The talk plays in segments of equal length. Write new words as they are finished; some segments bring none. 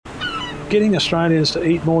getting Australians to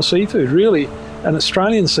eat more seafood, really, and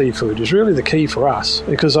Australian seafood is really the key for us,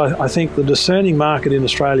 because I think the discerning market in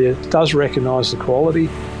Australia does recognise the quality,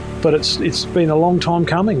 but it's been a long time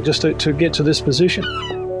coming just to get to this position.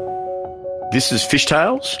 This is Fish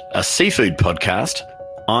Tales, a seafood podcast.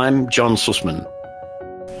 I'm John Sussman.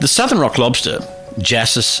 The southern rock lobster,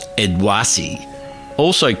 Jassus edwardsi,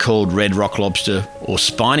 also called red rock lobster or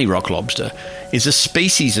spiny rock lobster, is a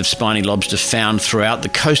species of spiny lobster found throughout the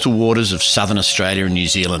coastal waters of southern Australia and New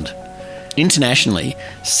Zealand. Internationally,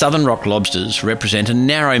 southern rock lobsters represent a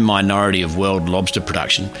narrow minority of world lobster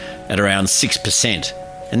production at around 6%,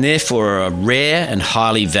 and therefore are a rare and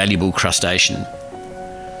highly valuable crustacean.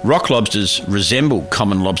 Rock lobsters resemble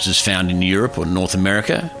common lobsters found in Europe or North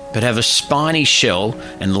America, but have a spiny shell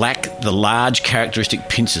and lack the large characteristic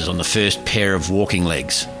pincers on the first pair of walking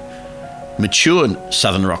legs. Mature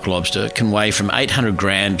southern rock lobster can weigh from 800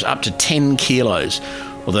 grams up to 10 kilos,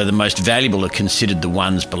 although the most valuable are considered the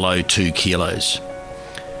ones below 2 kilos.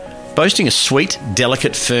 Boasting a sweet,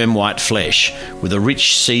 delicate, firm white flesh with a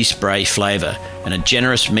rich sea spray flavour and a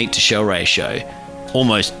generous meat-to-shell ratio,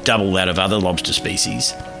 almost double that of other lobster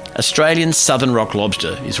species, Australian southern rock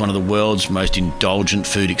lobster is one of the world's most indulgent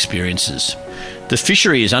food experiences. The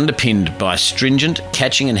fishery is underpinned by stringent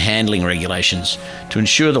catching and handling regulations to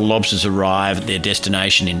ensure the lobsters arrive at their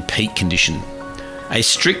destination in peak condition. A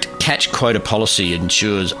strict catch quota policy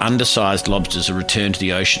ensures undersized lobsters are returned to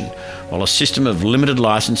the ocean, while a system of limited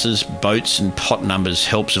licences, boats and pot numbers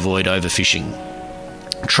helps avoid overfishing.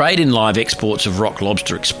 Trade in live exports of rock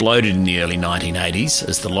lobster exploded in the early 1980s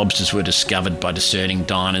as the lobsters were discovered by discerning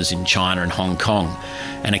diners in China and Hong Kong,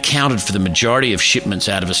 and accounted for the majority of shipments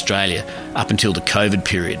out of Australia up until the COVID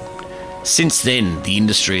period. Since then, the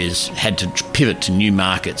industry has had to pivot to new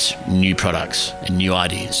markets, new products and new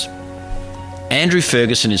ideas. Andrew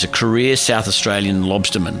Ferguson is a career South Australian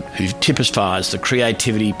lobsterman who typifies the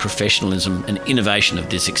creativity, professionalism and innovation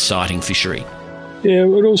of this exciting fishery. Yeah,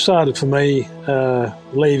 it all started for me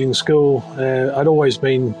leaving school. I'd always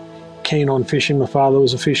been keen on fishing. My father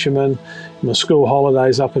was a fisherman. My school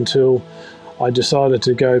holidays up until I decided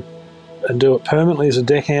to go and do it permanently as a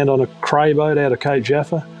deckhand on a cray boat out of Cape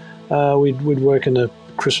Jaffa. We'd work in the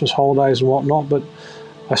Christmas holidays and whatnot, but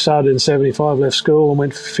I started in 75, left school and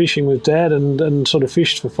went fishing with Dad and sort of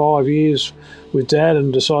fished for 5 years with Dad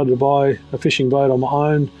and decided to buy a fishing boat on my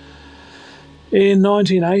own in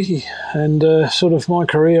 1980, and sort of my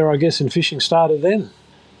career, I guess, in fishing started then.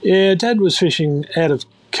 Yeah, Dad was fishing out of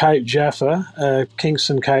Cape Jaffa,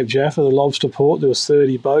 Kingston, Cape Jaffa, the lobster port. There was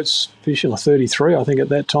 30 boats fishing, or 33, I think, at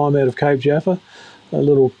that time out of Cape Jaffa, a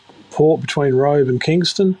little port between Robe and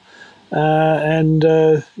Kingston.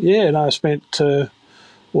 I spent a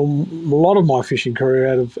lot of my fishing career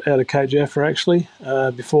out of Cape Jaffa, actually,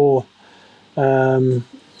 before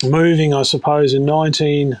moving, I suppose, in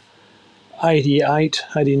 1988,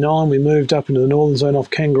 89, we moved up into the northern zone off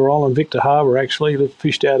Kangaroo Island, Victor Harbour actually. We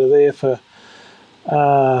fished out of there for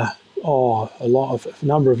a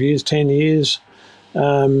number of years, 10 years.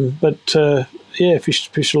 Fished a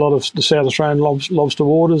lot of the South Australian lobster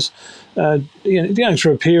waters. Going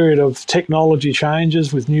through a period of technology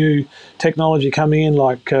changes with new technology coming in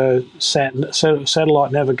like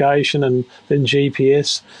satellite navigation and then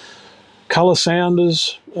GPS. Colour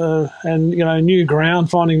sounders, and new ground,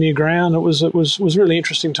 finding new ground. It was really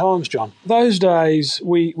interesting times, John. Those days,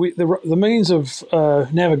 the means of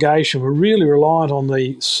navigation were really reliant on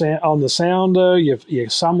the sounder, your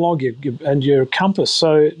sumlog, and your compass.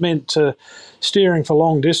 So it meant steering for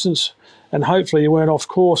long distance, and hopefully you weren't off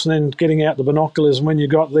course. And then getting out the binoculars, and when you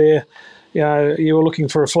got there, you were looking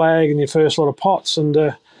for a flag in your first lot of pots,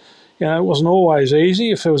 and it wasn't always easy.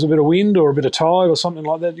 If there was a bit of wind or a bit of tide or something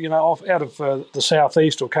like that, out of the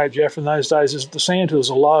southeast or Cape Jaffa in those days, the sand hills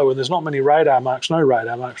are low and there's not many radar marks, no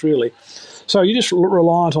radar marks really. So you're just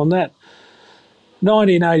reliant on that.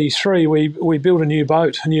 1983, we built a new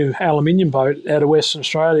boat, a new aluminium boat out of Western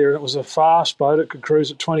Australia, and it was a fast boat. It could cruise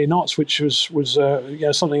at 20 knots, which was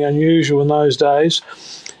something unusual in those days.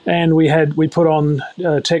 And we put on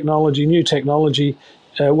new technology.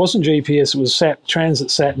 It wasn't GPS, it was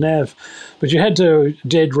transit sat nav, but you had to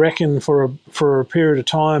dead reckon for a period of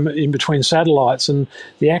time in between satellites, and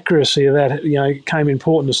the accuracy of that came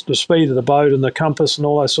important as the speed of the boat and the compass and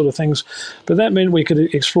all those sort of things. But that meant we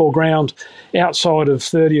could explore ground outside of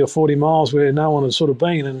 30 or 40 miles where no one had sort of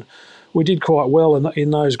been, and we did quite well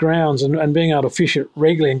in those grounds, and being able to fish it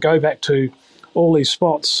regularly and go back to all these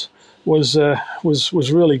spots was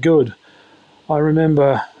really good. I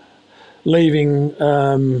remember leaving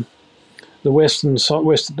the west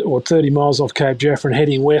or 30 miles off Cape Jaffa and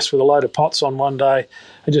heading west with a load of pots on one day.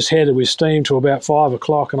 I just headed with steam to about 5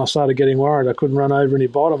 o'clock, and I started getting worried I couldn't run over any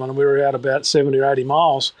bottom, and we were out about 70 or 80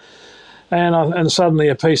 miles. And suddenly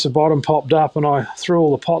a piece of bottom popped up, and I threw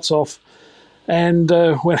all the pots off, and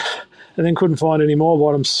then couldn't find any more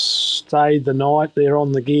bottom. Stayed the night there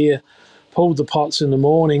on the gear, pulled the pots in the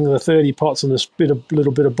morning, the 30 pots and this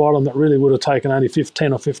little bit of bottom that really would have taken only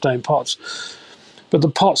 10 or 15 pots. But the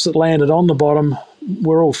pots that landed on the bottom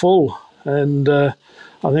were all full, and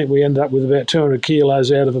I think we ended up with about 200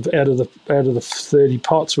 kilos out of the 30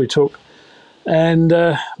 pots we took. And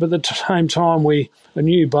but at the same time, a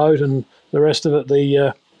new boat and the rest of it,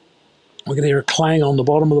 we could hear a clang on the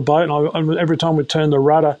bottom of the boat, and every time we turned the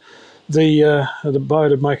rudder, the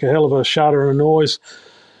boat would make a hell of a shudder and a noise.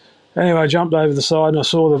 Anyway, I jumped over the side and I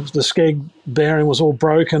saw the skeg bearing was all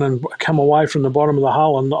broken and come away from the bottom of the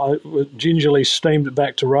hull, and I gingerly steamed it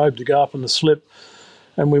back to Robe to go up in the slip,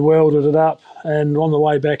 and we welded it up. And on the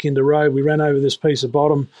way back into Robe, we ran over this piece of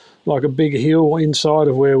bottom like a big hill inside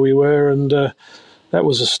of where we were, and that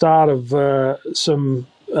was the start of some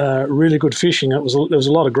really good fishing. There was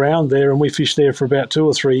a lot of ground there, and we fished there for about 2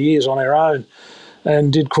 or 3 years on our own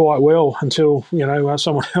and did quite well until,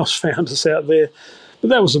 someone else found us out there. But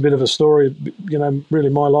that was a bit of a story, really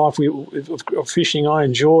my life of fishing. I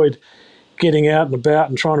enjoyed getting out and about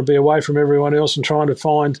and trying to be away from everyone else and trying to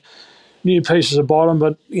find new pieces of bottom.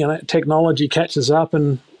 But, technology catches up,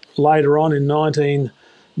 and later on in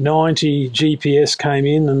 1990, GPS came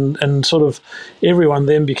in, and sort of everyone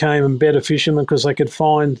then became a better fisherman because they could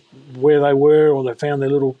find where they were, or they found their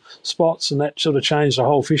little spots, and that sort of changed the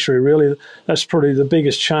whole fishery, really. That's probably the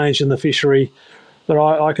biggest change in the fishery that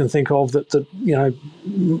I can think of that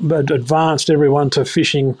advanced everyone to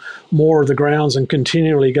fishing more of the grounds and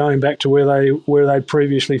continually going back to where they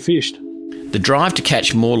previously fished. The drive to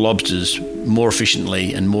catch more lobsters more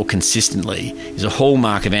efficiently and more consistently is a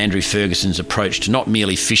hallmark of Andrew Ferguson's approach to not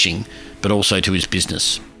merely fishing, but also to his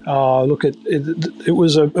business. Oh, look, it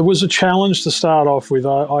was a challenge to start off with.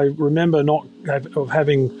 I remember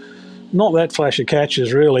having not that flash of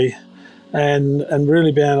catches really, and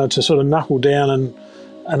really being able to sort of knuckle down and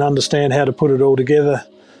understand how to put it all together.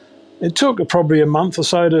 It took probably a month or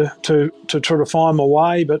so to try to find my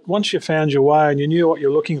way, but once you found your way and you knew what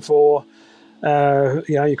you're looking for,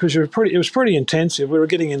 because it was pretty intensive. We were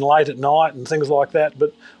getting in late at night and things like that.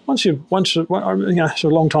 But once it's a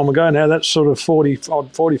long time ago now. That's sort of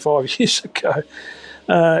 45 years ago.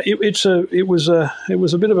 It was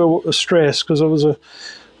a bit of a stress because I was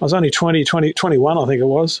only 21, I think it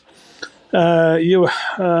was.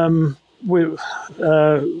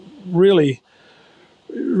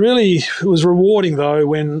 Really, it was rewarding though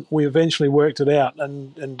when we eventually worked it out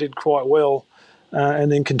and did quite well.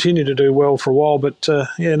 And then continue to do well for a while. But,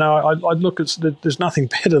 I'd look at there's nothing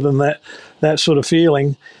better than that sort of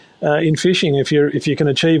feeling in fishing. If you can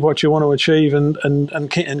achieve what you want to achieve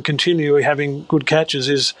and continue having good catches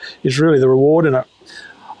is really the reward in it.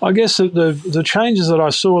 I guess the changes that I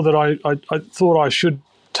saw that I thought I should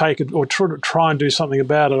take it or try and do something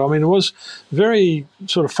about it. I mean, it was very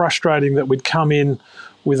sort of frustrating that we'd come in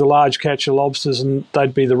with a large catch of lobsters and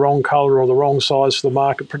they'd be the wrong colour or the wrong size for the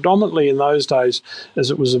market, predominantly in those days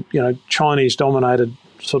as it was, Chinese dominated,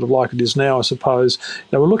 sort of like it is now, I suppose.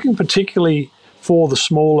 They were looking particularly for the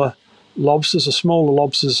smaller lobsters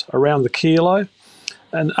around the kilo,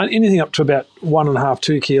 and anything up to about 1.5,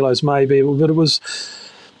 2 kilos maybe, but it was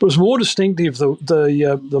more distinctive,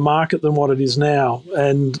 the market, than what it is now.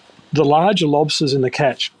 And the larger lobsters in the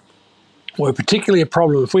catch were particularly a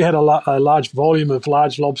problem. If we had a large volume of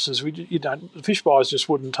large lobsters, the fish buyers just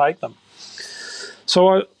wouldn't take them.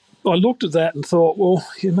 So I looked at that and thought, well,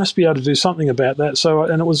 you must be able to do something about that. So,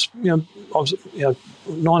 and it was, I was,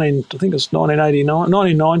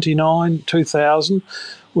 1999, 2000.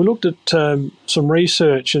 We looked at some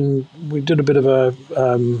research and we did a bit of a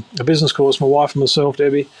business course, my wife and myself,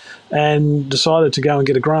 Debbie, and decided to go and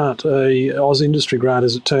get a grant, a Oz Industry grant,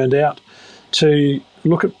 as it turned out, to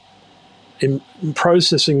look at in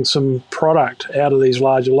processing some product out of these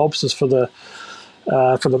larger lobsters for the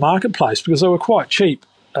marketplace, because they were quite cheap.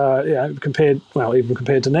 Even compared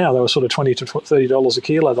to now, they were sort of $20 to $30 a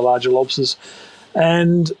kilo, the larger lobsters.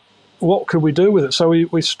 And what could we do with it? So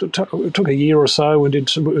we took a year or so and did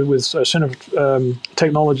some, with Centre of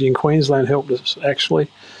Technology in Queensland helped us actually.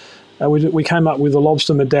 We came up with the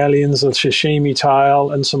lobster medallions, the sashimi tail,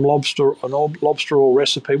 and an lobster oil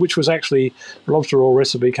recipe, which was actually the lobster oil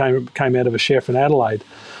recipe came out of a chef in Adelaide.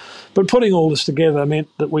 But putting all this together meant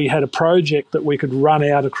that we had a project that we could run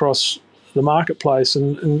out across the marketplace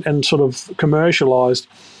and sort of commercialised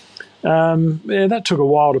That took a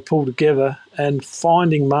while to pull together, and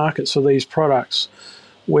finding markets for these products.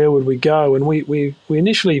 Where would we go? And we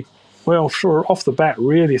initially, well, sure, off the bat,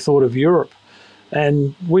 really thought of Europe.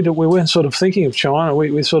 And we weren't sort of thinking of China.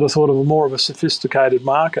 We sort of thought of more of a sophisticated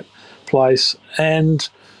marketplace, and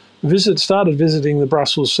started visiting the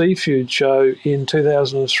Brussels Seafood Show in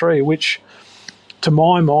 2003, which, to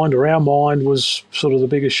my mind, or our mind, was sort of the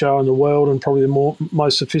biggest show in the world and probably the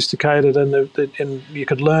most sophisticated, and you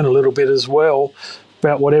could learn a little bit as well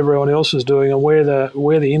about what everyone else was doing and where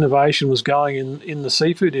the innovation was going in the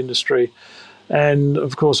seafood industry. And,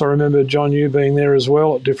 of course, I remember John Yu being there as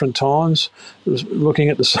well at different times, looking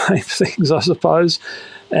at the same things, I suppose,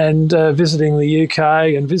 and visiting the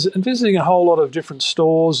UK and visiting a whole lot of different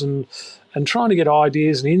stores and trying to get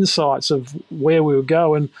ideas and insights of where we would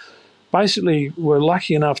go. And basically were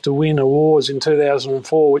lucky enough to win awards in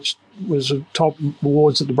 2004, which was the top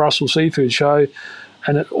awards at the Brussels Seafood Show,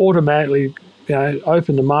 and it automatically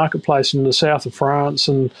opened the marketplace in the south of France,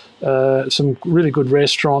 and some really good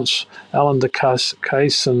restaurants, Alain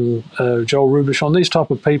Ducasse and Joel Robuchon, these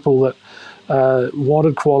type of people that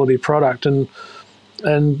wanted quality product.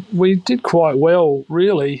 And we did quite well,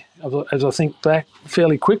 really, as I think back,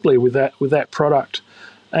 fairly quickly with that product,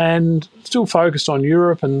 and still focused on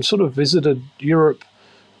Europe and sort of visited Europe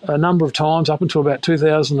a number of times up until about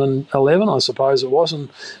 2011, I suppose it was. And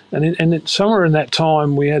somewhere in that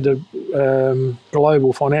time, we had a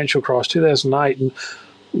global financial crisis, 2008, and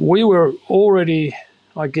we were already,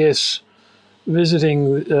 I guess,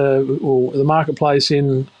 visiting the marketplace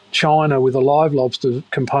in China with a live lobster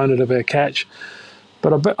component of our catch.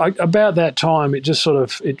 But about that time, it just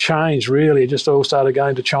it changed, really. It just all started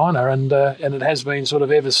going to China, and it has been sort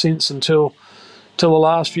of ever since until the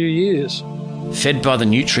last few years. Fed by the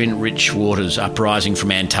nutrient-rich waters uprising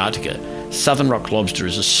from Antarctica, southern rock lobster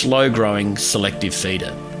is a slow-growing, selective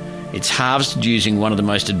feeder. It's harvested using one of the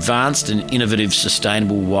most advanced and innovative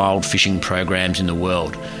sustainable wild fishing programs in the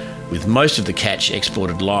world, with most of the catch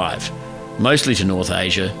exported live, mostly to North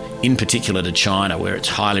Asia, in particular to China, where it's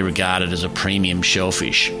highly regarded as a premium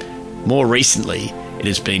shellfish. More recently, it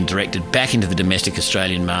has been directed back into the domestic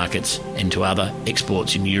Australian markets and to other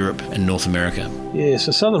exports in Europe and North America. Yeah,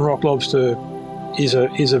 so southern rock lobster is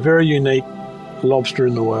a very unique lobster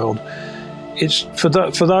in the world. It's for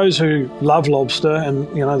those who love lobster, and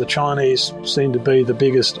the Chinese seem to be the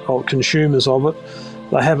biggest consumers of it.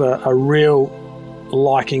 They have a real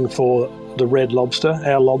liking for the red lobster,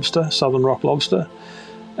 our lobster, southern rock lobster,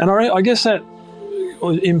 and I guess that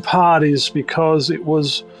in part is because it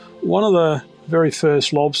was one of the very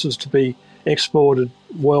first lobsters to be exported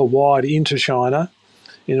worldwide into China.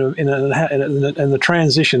 And the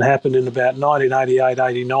transition happened in about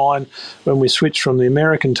 1988-89 when we switched from the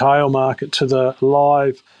American tail market to the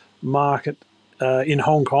live market in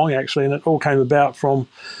Hong Kong, actually, and it all came about from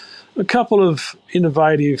a couple of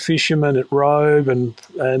innovative fishermen at Robe and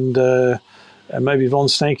maybe Von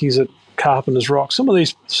Stanky's at Carpenter's Rock. Some of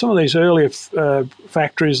these earlier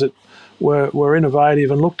factories that were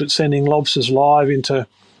innovative and looked at sending lobsters live into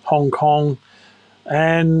Hong Kong,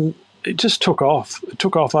 and it just took off. It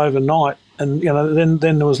took off overnight, and then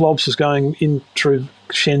there was lobsters going in through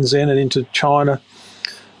Shenzhen and into China,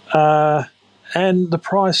 and the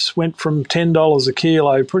price went from $10 a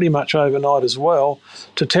kilo pretty much overnight as well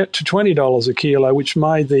to $20 a kilo, which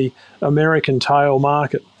made the American tail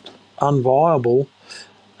market unviable.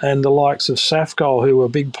 And the likes of Safcol, who were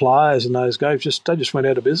big players in those days, they just went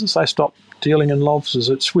out of business. They stopped dealing in lobsters.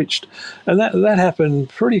 It switched, and that happened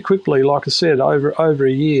pretty quickly. Like I said, over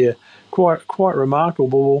a year, quite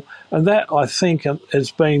remarkable. And that, I think, has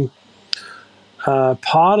been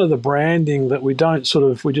part of the branding that we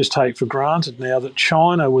just take for granted now. That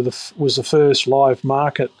China was the first live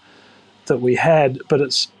market that we had, but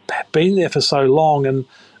it's been there for so long. And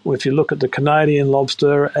if you look at the Canadian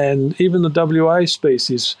lobster and even the WA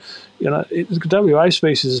species, WA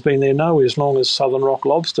species has been there nowhere as long as southern rock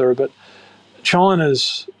lobster, but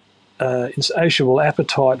China's insatiable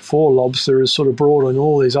appetite for lobster is sort of brought in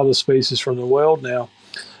all these other species from the world now.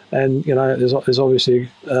 And, there's obviously,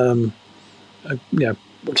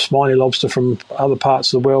 spiny lobster from other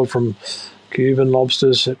parts of the world, from Cuban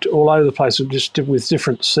lobsters all over the place, just with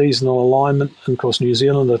different seasonal alignment, and of course New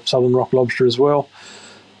Zealand, the southern rock lobster as well.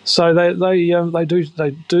 So they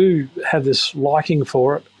do have this liking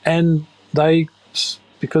for it, and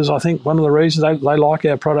because I think one of the reasons they like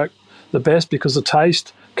our product the best because the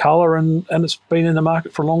taste, colour, and it's been in the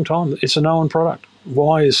market for a long time. It's a known product.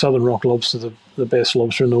 Why is southern rock lobster the best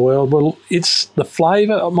lobster in the world? Well, it's the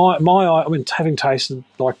flavour. Having tasted,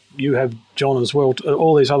 like you have, John, as well,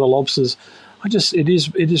 all these other lobsters, it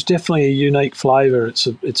is definitely a unique flavour.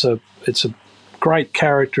 It's a great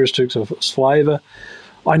characteristics of its flavour.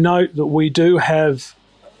 I note that we do have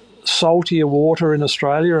saltier water in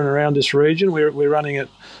Australia and around this region. We're running it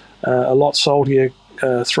a lot saltier,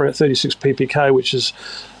 36 ppk, which is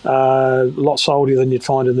a lot saltier than you'd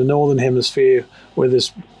find in the northern hemisphere where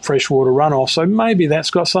there's freshwater runoff. So maybe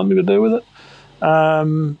that's got something to do with it.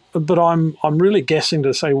 But I'm really guessing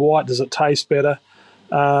to say why does it taste better.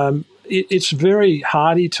 It's very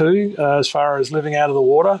hardy too, as far as living out of the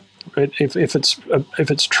water. If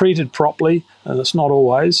it's treated properly, and it's not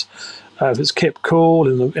always, if it's kept cool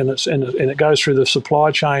and it goes through the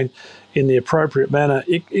supply chain in the appropriate manner,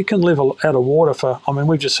 it can live out of water for. I mean,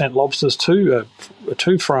 we've just sent lobsters to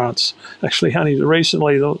France. Actually, only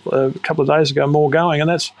recently, a couple of days ago, more going, and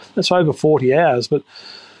that's over 40 hours. But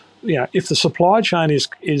if the supply chain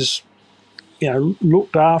is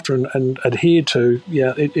looked after and adhered to,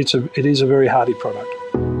 it is a very hardy product.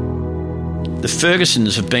 The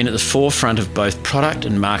Fergusons have been at the forefront of both product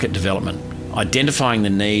and market development, identifying the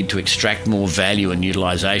need to extract more value and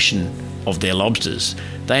utilisation of their lobsters.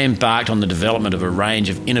 They embarked on the development of a range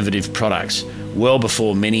of innovative products well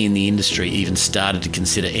before many in the industry even started to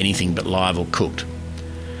consider anything but live or cooked.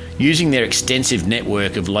 Using their extensive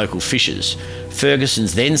network of local fishers,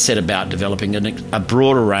 Ferguson's then set about developing a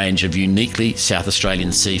broader range of uniquely South Australian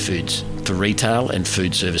seafoods for retail and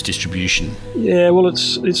food service distribution. Yeah, well,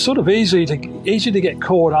 it's sort of easy to get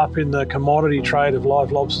caught up in the commodity trade of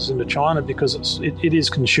live lobsters into China because it is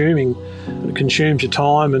consuming. It consumes your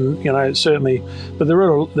time, and certainly. But there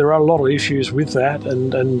are a lot of issues with that,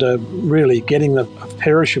 and really getting the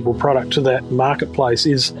perishable product to that marketplace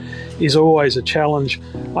is always a challenge.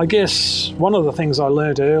 I guess one of the things I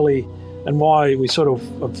learnt early, and why we sort of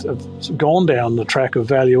have gone down the track of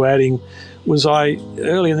value adding, was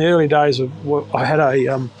early in the early days I had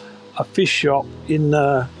a fish shop in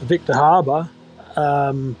Victor Harbour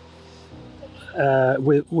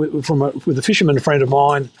with a fisherman friend of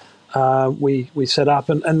mine. We set up,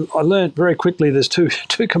 and I learnt very quickly there's two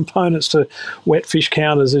components to wet fish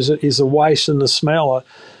counters: is the waste and the smell,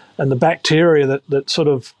 and the bacteria that sort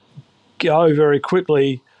of go very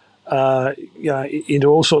quickly into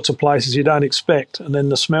all sorts of places you don't expect, and then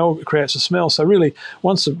the smell creates a smell. So really,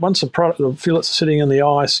 once the fillets are sitting in the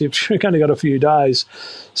ice, you've only got a few days.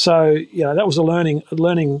 So that was a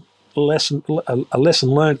lesson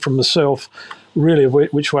learned from myself, really, of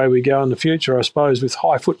which way we go in the future. I suppose with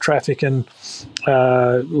high foot traffic and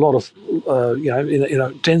a lot of in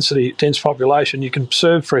a dense population, you can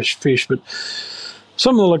serve fresh fish, but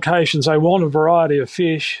some of the locations they want a variety of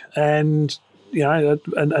fish and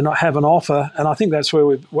not have an offer, and I think that's where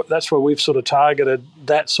we've sort of targeted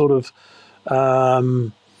that sort of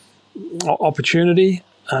opportunity.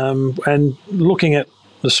 And looking at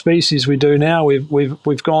the species we do now,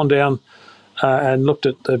 we've gone down and looked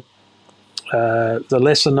at the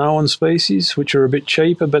lesser known species, which are a bit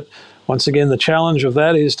cheaper. But once again, the challenge of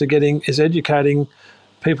that is educating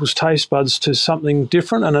people's taste buds to something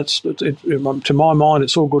different, and to my mind,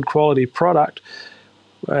 it's all good quality product.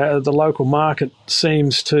 The local market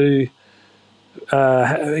seems to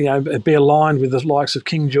be aligned with the likes of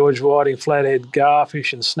King George whiting, flathead,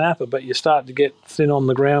 garfish and snapper, but you start to get thin on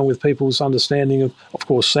the ground with people's understanding of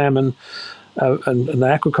course, salmon and the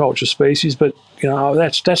aquaculture species. But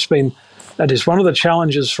that is one of the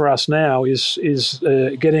challenges for us now is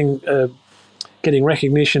getting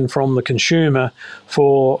recognition from the consumer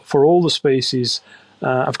for all the species.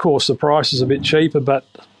 Of course, the price is a bit cheaper, but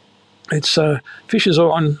it's fish is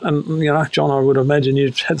on, and John, I would imagine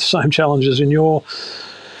you've had the same challenges in your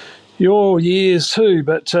years too.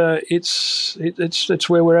 But it's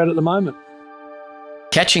where we're at the moment.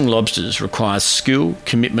 Catching lobsters requires skill,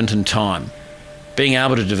 commitment, and time. Being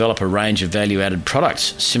able to develop a range of value-added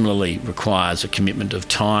products similarly requires a commitment of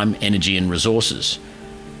time, energy, and resources.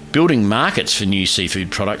 Building markets for new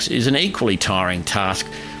seafood products is an equally tiring task,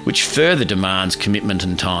 which further demands commitment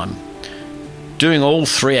and time. Doing all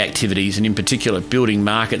three activities, and in particular building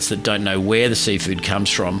markets that don't know where the seafood comes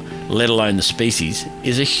from, let alone the species,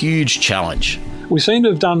 is a huge challenge. We seem to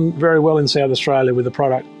have done very well in South Australia with the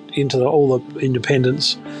product into all the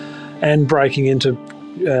independents and breaking into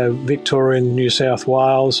Victoria and New South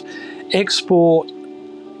Wales. Export,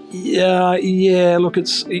 look,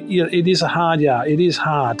 it is a hard yard. It is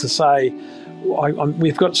hard to say.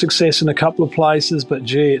 We've got success in a couple of places, but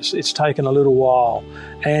gee, it's taken a little while.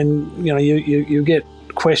 And you get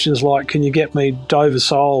questions like, "Can you get me Dover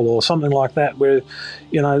sole?" or something like that, where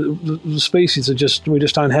the species are we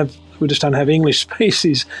just don't have English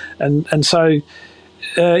species, and so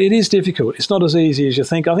it is difficult. It's not as easy as you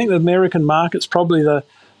think. I think the American market's probably the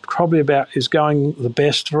probably is going the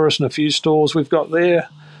best for us in a few stores we've got there.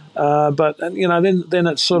 But then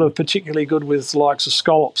it's sort of particularly good with likes of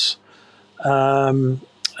scallops and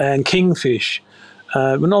kingfish.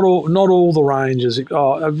 But not all the ranges.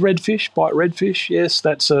 Redfish, bite redfish, yes,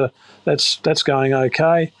 that's going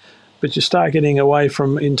okay. But you start getting away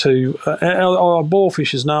into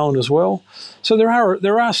boarfish is known as well. So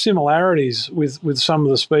there are similarities with some of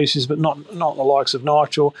the species, but not the likes of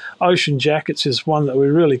nightshade. Ocean jackets is one that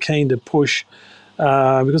we're really keen to push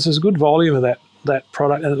because there's a good volume of that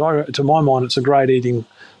product, and to my mind, it's a great eating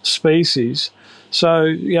species. So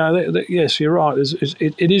yes, you're right.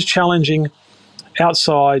 It is challenging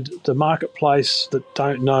outside the marketplace that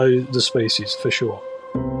don't know the species for sure.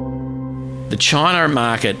 The China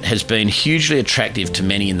market has been hugely attractive to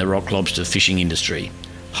many in the rock lobster fishing industry.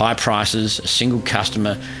 High prices, a single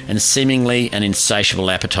customer, and seemingly an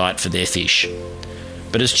insatiable appetite for their fish.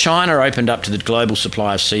 But as China opened up to the global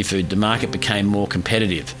supply of seafood, the market became more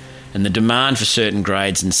competitive, and the demand for certain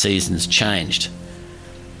grades and seasons changed.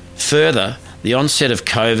 Further, the onset of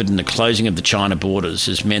COVID and the closing of the China borders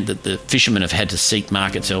has meant that the fishermen have had to seek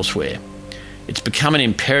markets elsewhere. It's become an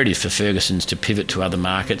imperative for Ferguson's to pivot to other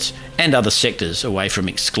markets and other sectors away from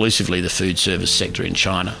exclusively the food service sector in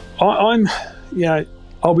China.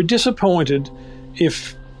 I'll be disappointed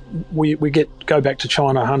if we go back to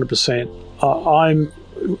China 100%.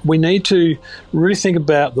 We need to really think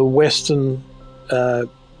about the Western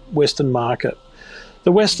market.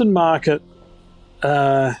 The Western market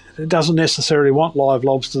doesn't necessarily want live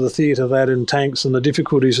lobster, the theatre of that in tanks and the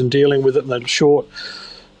difficulties in dealing with it in the short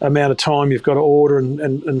amount of time you've got to order,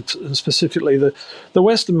 and specifically the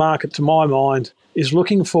Western market, to my mind, is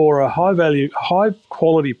looking for a high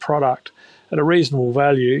quality product at a reasonable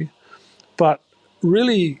value, but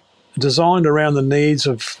really designed around the needs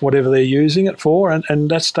of whatever they're using it for, and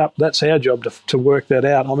that's our job to work that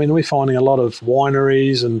out. I mean, we're finding a lot of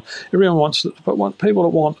wineries and everyone people that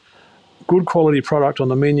want good quality product on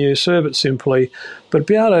the menu, serve it simply, but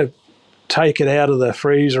be able to take it out of the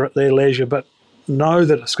freezer at their leisure, but know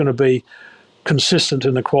that it's going to be consistent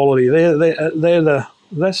in the quality. They're the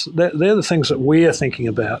things that we're thinking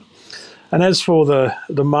about. And as for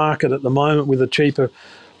the market at the moment with the cheaper,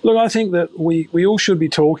 look, I think that we all should be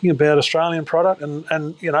talking about Australian product,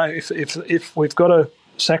 and if we've got to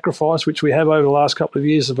sacrifice, which we have over the last couple of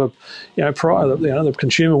years of the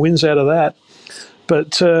consumer wins out of that.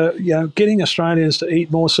 But getting Australians to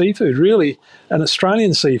eat more seafood, really, and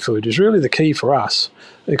Australian seafood is really the key for us,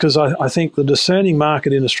 because I think the discerning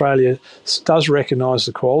market in Australia does recognise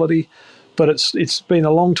the quality, but it's been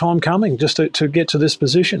a long time coming just to get to this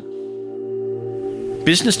position.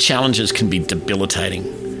 Business challenges can be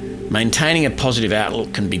debilitating. Maintaining a positive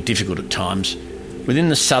outlook can be difficult at times. Within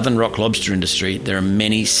the southern rock lobster industry, there are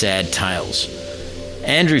many sad tales.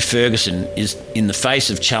 Andrew Ferguson is, in the face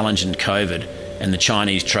of challenge and COVID and the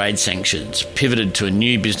Chinese trade sanctions, pivoted to a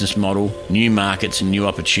new business model, new markets and new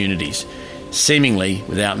opportunities, seemingly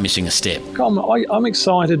without missing a step. I'm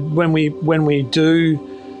excited when we do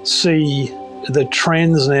see the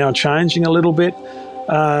trends now changing a little bit.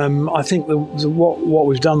 I think what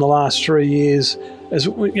we've done the last 3 years is,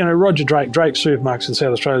 Roger Drake Supermarkets in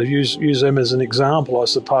South Australia, use them as an example, I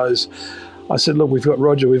suppose. I said, look, we've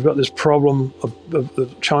got this problem of the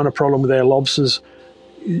China problem with our lobsters.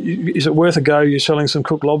 Is it worth a go? You're selling some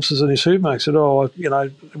cooked lobsters in his supermarket. I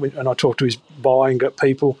said, and I talked to his buying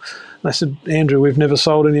people. And I said, Andrew, we've never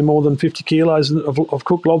sold any more than 50 kilos of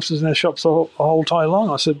cooked lobsters in our shops the whole day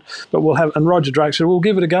long. I said, but we'll have, and Roger Drake said, we'll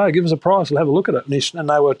give it a go, give us a price, we'll have a look at it. And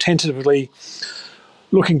they were tentatively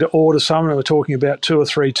looking to order some, and they were talking about 2 or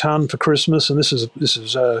 3 tonne for Christmas, and this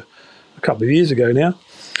is a couple of years ago now.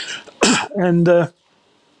 And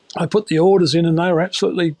I put the orders in, and they were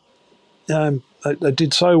absolutely, they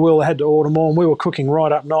did so well, they had to order more, and we were cooking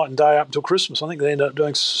right up night and day up until Christmas. I think they ended up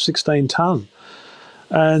doing 16 tonne.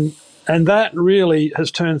 And that really has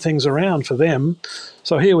turned things around for them.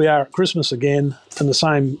 So here we are at Christmas again in the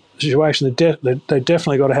same situation. They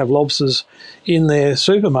definitely got to have lobsters in their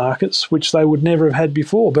supermarkets, which they would never have had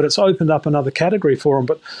before. But it's opened up another category for them.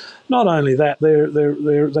 But not only that,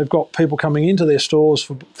 they've got people coming into their stores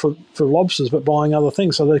for lobsters, but buying other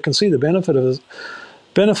things, so they can see the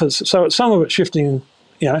benefits. So some of it shifting,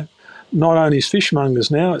 not only is fishmongers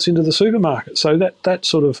now, it's into the supermarket. So that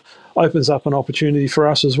sort of opens up an opportunity for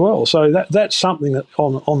us as well. So that's something that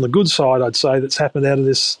on the good side, I'd say, that's happened out of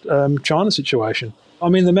this China situation. I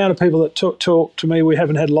mean, the amount of people that talk to me, we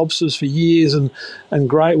haven't had lobsters for years, and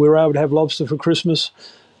great, we were able to have lobster for Christmas.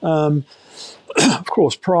 Of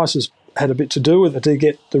course, prices had a bit to do with it to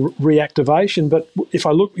get the reactivation. But if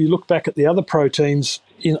you look back at the other proteins,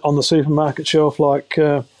 on the supermarket shelf, like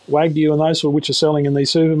Wagyu and those which are selling in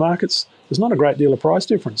these supermarkets, there's not a great deal of price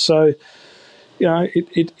difference. So,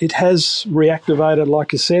 it has reactivated,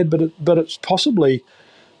 like you said, but it's possibly,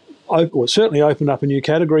 certainly opened up a new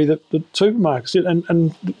category that supermarkets did,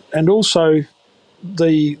 and also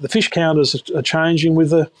the fish counters are changing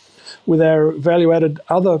with our value-added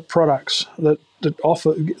other products that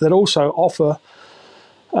also offer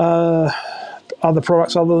other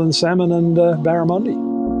products other than salmon and barramundi.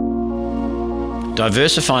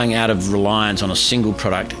 Diversifying out of reliance on a single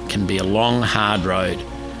product can be a long, hard road,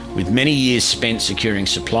 with many years spent securing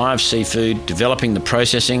supply of seafood, developing the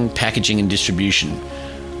processing, packaging and distribution.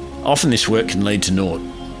 Often this work can lead to naught.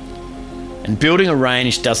 And building a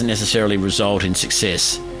range doesn't necessarily result in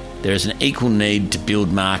success. There is an equal need to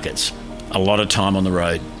build markets, a lot of time on the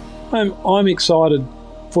road. I'm excited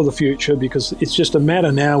for the future because it's just a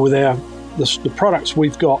matter now with the products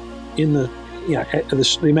we've got in the amount of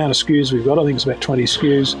SKUs we've got. I think it's about 20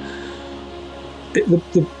 SKUs.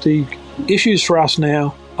 The issues for us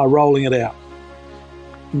now are rolling it out,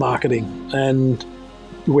 marketing, and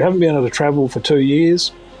we haven't been able to travel for 2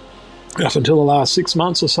 years, up until the last 6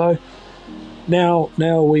 months or so. Now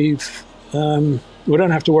we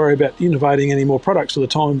don't have to worry about innovating any more products for the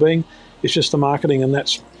time being. It's just the marketing, and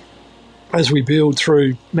that's as we build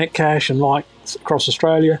through Metcash and like across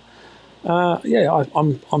Australia. I'm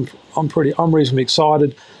reasonably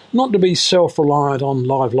excited not to be self-reliant on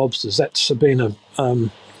live lobsters. That's been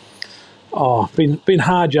been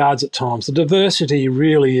hard yards at times. The diversity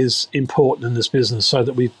really is important in this business, so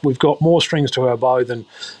that we've got more strings to our bow than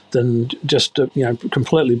just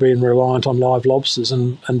completely being reliant on live lobsters,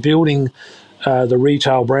 and building the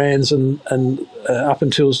retail brands and up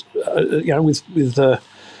until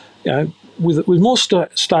with more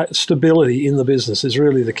stability in the business is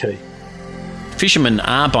really the key. Fishermen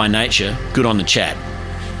are by nature good on the chat.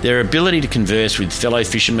 Their ability to converse with fellow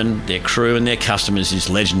fishermen, their crew and their customers is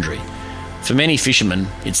legendary. For many fishermen,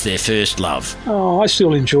 it's their first love. I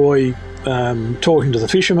still enjoy talking to the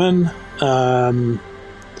fishermen.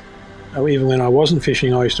 Even when I wasn't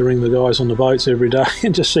fishing, I used to ring the guys on the boats every day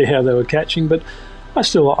and just see how they were catching. But I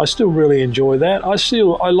still really enjoy that. I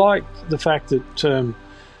like the fact that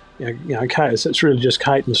Kate, it's really just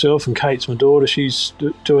Kate and myself, and Kate's my daughter. She's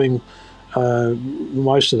doing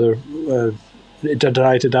most of the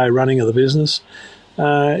day-to-day running of the business.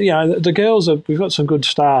 The girls we've got some good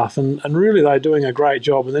staff, and really they're doing a great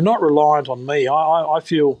job, and they're not reliant on me. I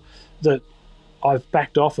feel that I've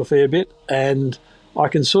backed off a fair bit, and I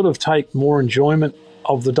can sort of take more enjoyment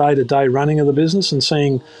of the day-to-day running of the business, and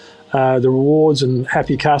seeing the rewards and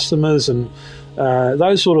happy customers, and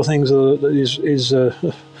those sort of things are the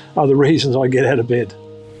reasons I get out of bed.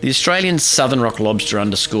 The Australian Southern Rock lobster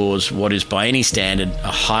underscores what is by any standard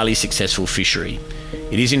a highly successful fishery.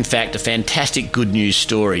 It is in fact a fantastic good news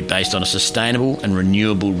story based on a sustainable and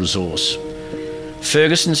renewable resource.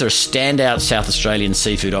 Ferguson's are a standout South Australian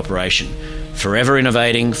seafood operation, forever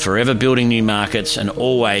innovating, forever building new markets, and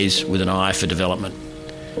always with an eye for development.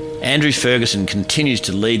 Andrew Ferguson continues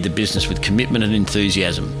to lead the business with commitment and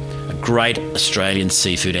enthusiasm, a great Australian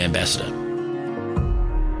seafood ambassador.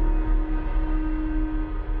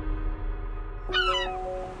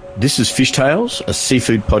 This is Fish Tales, a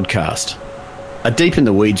seafood podcast. A Deep in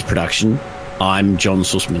the Weeds production. I'm John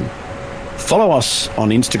Sussman. Follow us on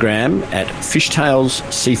Instagram at Fishtails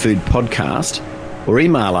Seafood Podcast, or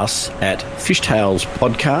email us at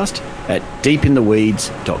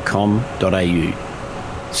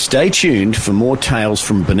fishtailspodcast@deepintheweeds.com.au. Stay tuned for more tales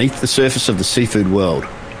from beneath the surface of the seafood world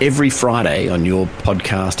every Friday on your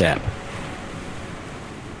podcast app.